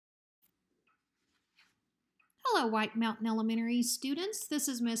Hello, White Mountain Elementary students. This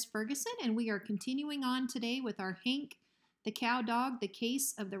is Miss Ferguson, and we are continuing on today with our Hank the Cow Dog, the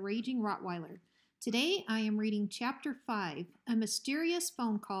Case of the Raging Rottweiler. Today I am reading Chapter 5, A Mysterious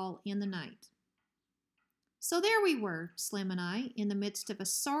Phone Call in the Night. So there we were, Slim and I, in the midst of a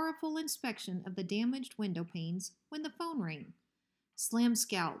sorrowful inspection of the damaged window panes when the phone rang. Slim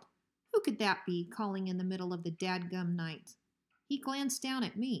scowled. Who could that be calling in the middle of the dadgum night? He glanced down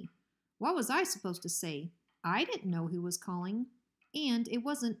at me. What was I supposed to say? I didn't know who was calling, and it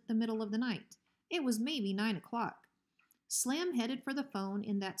wasn't the middle of the night. It was maybe 9 o'clock. Slim headed for the phone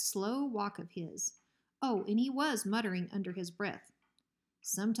in that slow walk of his. Oh, and he was muttering under his breath.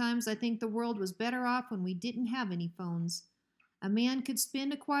 Sometimes I think the world was better off when we didn't have any phones. A man could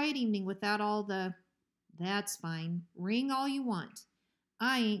spend a quiet evening without all the, "That's fine, ring all you want.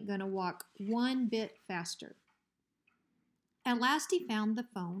 I ain't gonna walk one bit faster." At last he found the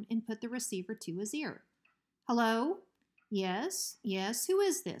phone and put the receiver to his ear. Hello? Yes, who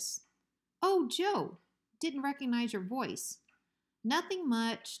is this? Oh, Joe. Didn't recognize your voice. Nothing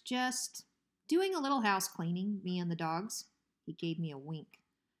much, just doing a little house cleaning, me and the dogs. He gave me a wink.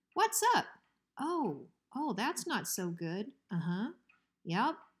 What's up? Oh, that's not so good. Uh-huh.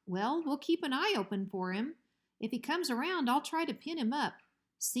 Yep, well, we'll keep an eye open for him. If he comes around, I'll try to pin him up.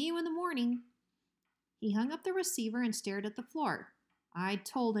 See you in the morning. He hung up the receiver and stared at the floor. I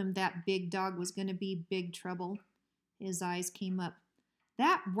told him that big dog was going to be big trouble. His eyes came up.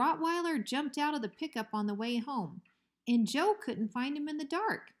 That Rottweiler jumped out of the pickup on the way home, and Joe couldn't find him in the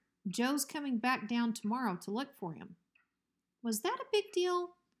dark. Joe's coming back down tomorrow to look for him. Was that a big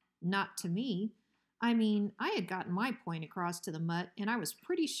deal? Not to me. I mean, I had gotten my point across to the mutt, and I was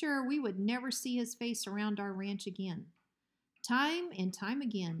pretty sure we would never see his face around our ranch again. Time and time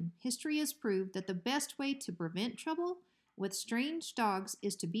again, history has proved that the best way to prevent trouble with strange dogs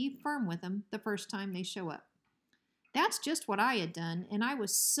is to be firm with them the first time they show up. That's just what I had done, and I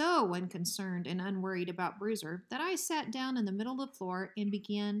was so unconcerned and unworried about Bruiser that I sat down in the middle of the floor and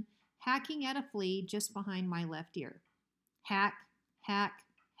began hacking at a flea just behind my left ear. Hack, hack,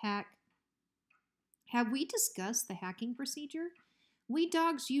 hack. Have we discussed the hacking procedure? We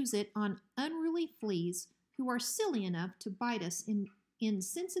dogs use it on unruly fleas who are silly enough to bite us in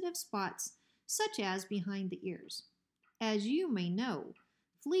sensitive spots such as behind the ears. As you may know,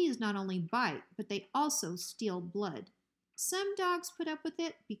 fleas not only bite, but they also steal blood. Some dogs put up with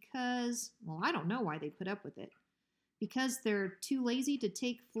it because, well, I don't know why they put up with it. Because they're too lazy to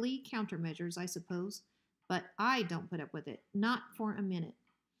take flea countermeasures, I suppose. But I don't put up with it, not for a minute.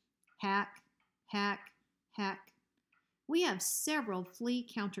 Hack, hack, hack. We have several flea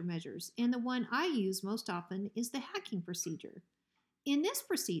countermeasures, and the one I use most often is the hacking procedure. In this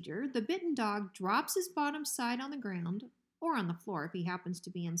procedure, the bitten dog drops his bottom side on the ground, or on the floor if he happens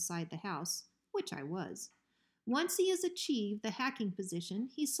to be inside the house, which I was. Once he has achieved the hacking position,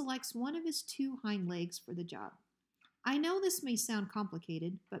 he selects one of his two hind legs for the job. I know this may sound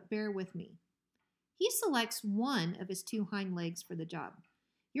complicated, but bear with me. He selects one of his two hind legs for the job.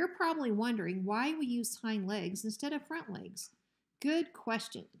 You're probably wondering why we use hind legs instead of front legs. Good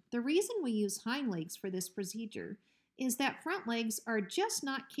question. The reason we use hind legs for this procedure is that front legs are just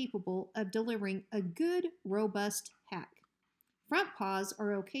not capable of delivering a good, robust hack. Front paws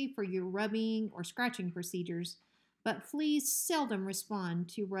are okay for your rubbing or scratching procedures, but fleas seldom respond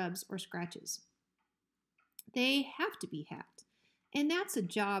to rubs or scratches. They have to be hacked, and that's a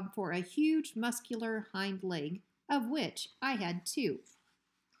job for a huge muscular hind leg, of which I had two.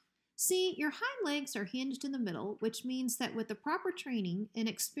 See, your hind legs are hinged in the middle, which means that with the proper training, an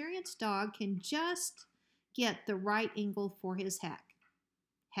experienced dog can just get the right angle for his hack.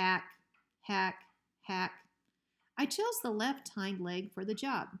 Hack, hack, hack. I chose the left hind leg for the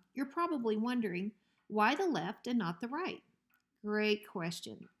job. You're probably wondering, why the left and not the right? Great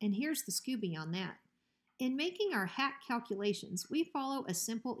question, and here's the Scooby on that. In making our hack calculations, we follow a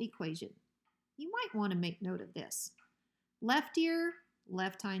simple equation. You might want to make note of this. Left ear,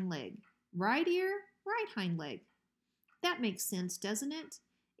 left hind leg. Right ear, right hind leg. That makes sense, doesn't it?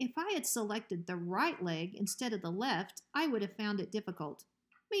 If I had selected the right leg instead of the left, I would have found it difficult,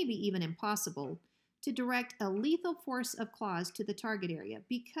 maybe even impossible, to direct a lethal force of claws to the target area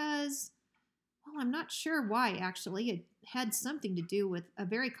because, well, I'm not sure why actually. It had something to do with a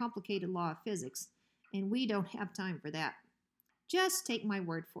very complicated law of physics, and we don't have time for that. Just take my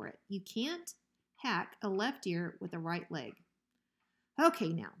word for it. You can't hack a left ear with a right leg. Okay,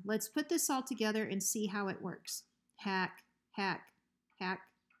 now, let's put this all together and see how it works. Hack, hack, hack,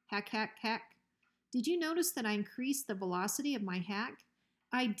 hack, hack, hack. Did you notice that I increased the velocity of my hack?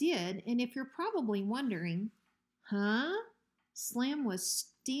 I did, and if you're probably wondering, huh? Slim was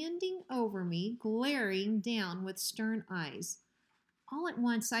standing over me, glaring down with stern eyes. All at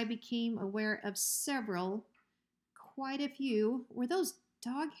once I became aware of several, quite a few. Were those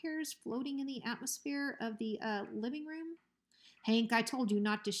dog hairs floating in the atmosphere of the living room? Hank, I told you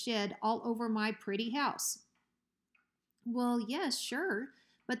not to shed all over my pretty house. Well, yes, sure,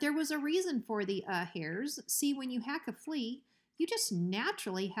 but there was a reason for the hairs. See, when you hack a flea, you just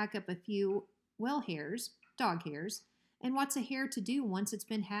naturally hack up a few, well, hairs, dog hairs. And what's a hair to do once it's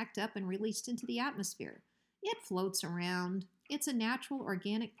been hacked up and released into the atmosphere? It floats around. It's a natural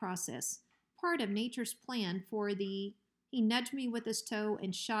organic process, part of nature's plan for the... He nudged me with his toe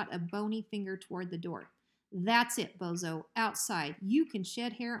and shot a bony finger toward the door. That's it, bozo. Outside. You can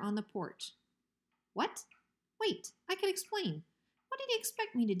shed hair on the porch. What? Wait, I can explain. What did he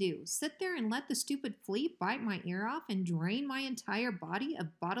expect me to do? Sit there and let the stupid flea bite my ear off and drain my entire body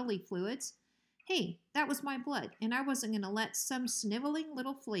of bodily fluids? Hey, that was my blood, and I wasn't going to let some sniveling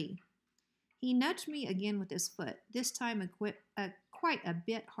little flea. He nudged me again with his foot, this time quite a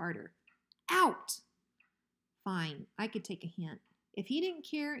bit harder. Out! Fine, I could take a hint. If he didn't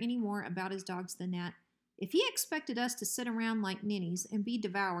care any more about his dogs than that, if he expected us to sit around like ninnies and be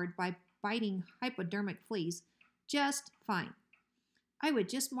devoured by biting hypodermic fleas, just fine. I would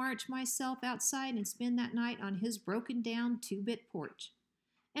just march myself outside and spend that night on his broken down 2-bit porch.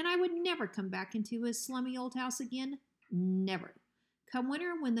 And I would never come back into his slummy old house again. Never. Come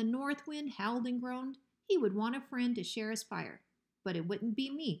winter, when the north wind howled and groaned, he would want a friend to share his fire. But it wouldn't be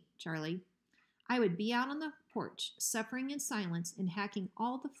me, Charlie. I would be out on the porch, suffering in silence and hacking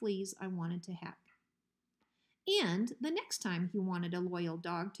all the fleas I wanted to hack. And the next time he wanted a loyal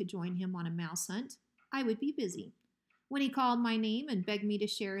dog to join him on a mouse hunt, I would be busy. When he called my name and begged me to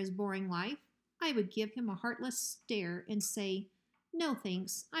share his boring life, I would give him a heartless stare and say, "No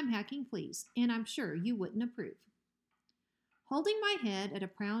thanks, I'm hacking fleas, and I'm sure you wouldn't approve." Holding my head at a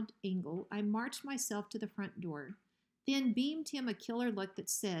proud angle, I marched myself to the front door, then beamed him a killer look that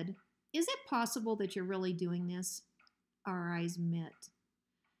said, "Is it possible that you're really doing this?" Our eyes met.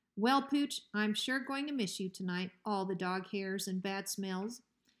 "Well, Pooch, I'm sure going to miss you tonight, all the dog hairs and bad smells.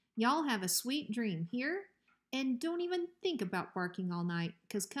 Y'all have a sweet dream here, and don't even think about barking all night,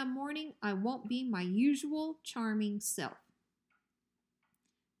 'cause come morning, I won't be my usual charming self."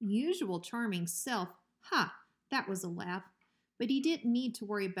 Usual charming self? Ha! That was a laugh. But he didn't need to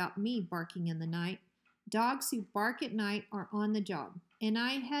worry about me barking in the night. Dogs who bark at night are on the job, and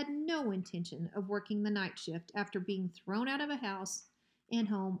I had no intention of working the night shift after being thrown out of a house and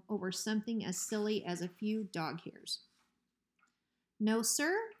home over something as silly as a few dog hairs. No,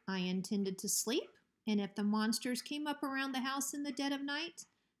 sir, I intended to sleep, and if the monsters came up around the house in the dead of night,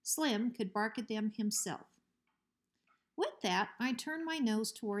 Slim could bark at them himself. With that, I turned my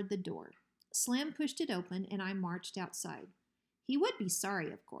nose toward the door. Slim pushed it open, and I marched outside. He would be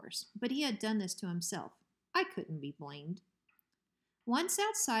sorry, of course, but he had done this to himself. I couldn't be blamed. Once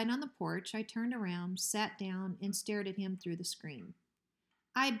outside on the porch, I turned around, sat down, and stared at him through the screen.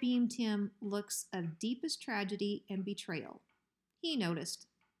 I beamed him looks of deepest tragedy and betrayal. He noticed.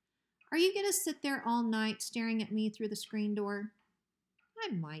 "Are you going to sit there all night staring at me through the screen door?" "I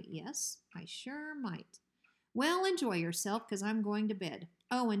might, yes. I sure might." "Well, enjoy yourself, 'cause I'm going to bed.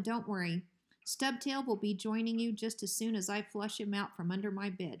 Oh, and don't worry. Stubtail will be joining you just as soon as I flush him out from under my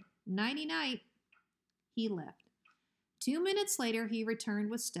bed. Nighty-night." He left. 2 minutes later, he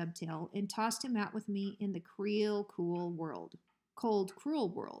returned with Stubtail and tossed him out with me in the cold, cruel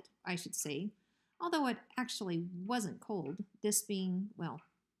world, I should say, although it actually wasn't cold, this being, well,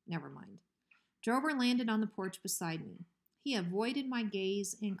 never mind. Drover landed on the porch beside me. He avoided my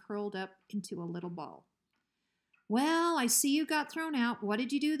gaze and curled up into a little ball. "Well, I see you got thrown out. What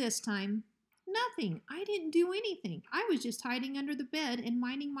did you do this time?" "Nothing. I didn't do anything. I was just hiding under the bed and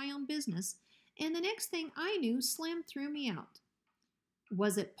minding my own business, and the next thing I knew, Slim threw me out."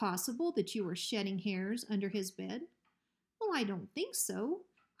 "Was it possible that you were shedding hairs under his bed?" "Well, I don't think so.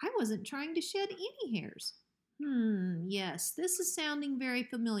 I wasn't trying to shed any hairs." Yes, this is sounding very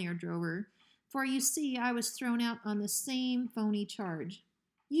familiar, Drover, for you see I was thrown out on the same phony charge."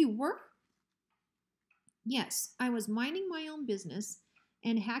 "You were?" "Yes, I was minding my own business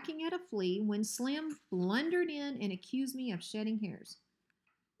and hacking at a flea when Slim blundered in and accused me of shedding hairs.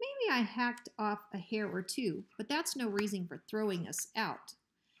 Maybe I hacked off a hair or two, but that's no reason for throwing us out."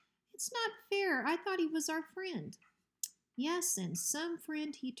 "It's not fair. I thought he was our friend." "Yes, and some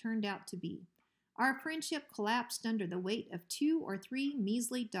friend he turned out to be. Our friendship collapsed under the weight of 2 or 3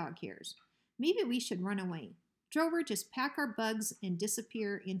 measly dog hairs. Maybe we should run away. Drover, just pack our bugs and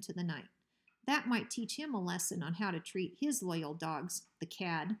disappear into the night. That might teach him a lesson on how to treat his loyal dogs, the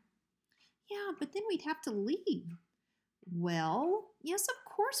cad." "Yeah, but then we'd have to leave." "Well, yes, of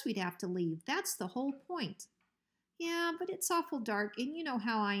course we'd have to leave. That's the whole point. Yeah, but it's awful dark, and you know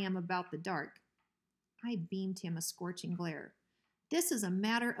how I am about the dark. I beamed him a scorching glare. This is a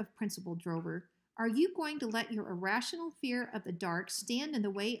matter of principle, Drover. Are you going to let your irrational fear of the dark stand in the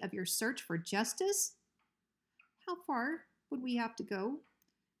way of your search for justice? How far would we have to go?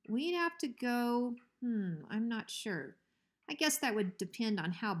 We'd have to go, I'm not sure. I guess that would depend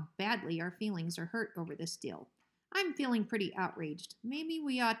on how badly our feelings are hurt over this deal. I'm feeling pretty outraged. Maybe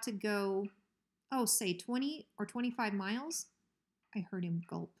we ought to go, say 20 or 25 miles? I heard him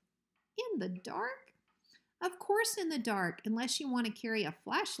gulp. In the dark? Of course in the dark, unless you want to carry a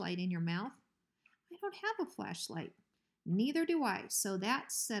flashlight in your mouth. I don't have a flashlight. Neither do I, so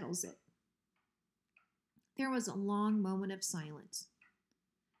that settles it. There was a long moment of silence.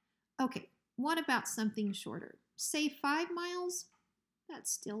 Okay, what about something shorter? Say 5 miles?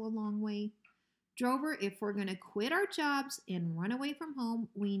 That's still a long way. Drover, if we're going to quit our jobs and run away from home,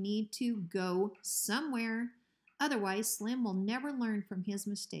 we need to go somewhere. Otherwise, Slim will never learn from his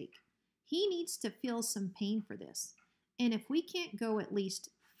mistake. He needs to feel some pain for this. And if we can't go at least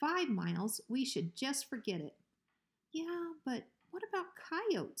 5 miles, we should just forget it. Yeah, but what about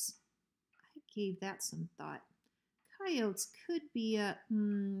coyotes? I gave that some thought. Coyotes could be a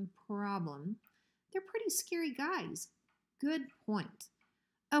problem. They're pretty scary guys. Good point.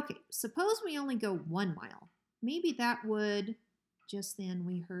 Okay, suppose we only go 1 mile. Maybe that would... Just then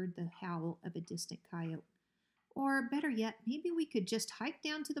we heard the howl of a distant coyote. Or better yet, maybe we could just hike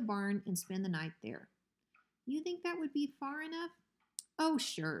down to the barn and spend the night there. You think that would be far enough? Oh,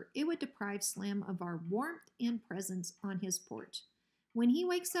 sure. It would deprive Slim of our warmth and presence on his porch. When he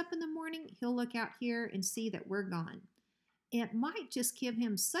wakes up in the morning, he'll look out here and see that we're gone. It might just give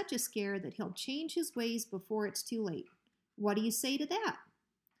him such a scare that he'll change his ways before it's too late. What do you say to that?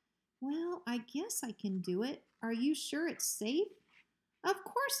 Well, I guess I can do it. Are you sure it's safe? Of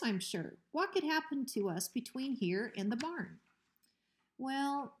course I'm sure. What could happen to us between here and the barn?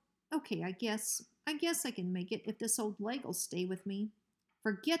 Well, okay, I guess I can make it if this old leg will stay with me.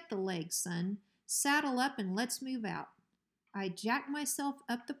 Forget the leg, son. Saddle up and let's move out. I jacked myself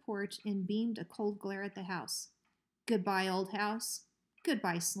up the porch and beamed a cold glare at the house. Goodbye, old house.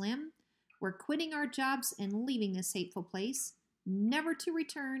 Goodbye, Slim. We're quitting our jobs and leaving this hateful place, never to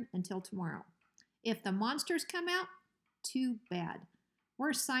return until tomorrow. If the monsters come out, too bad.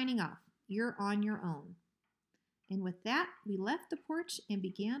 We're signing off. You're on your own. And with that, we left the porch and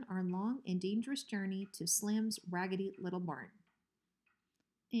began our long and dangerous journey to Slim's raggedy little barn.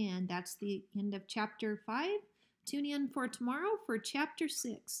 And that's the end of Chapter 5. Tune in for tomorrow for Chapter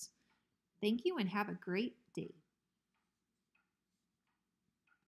 6. Thank you and have a great day.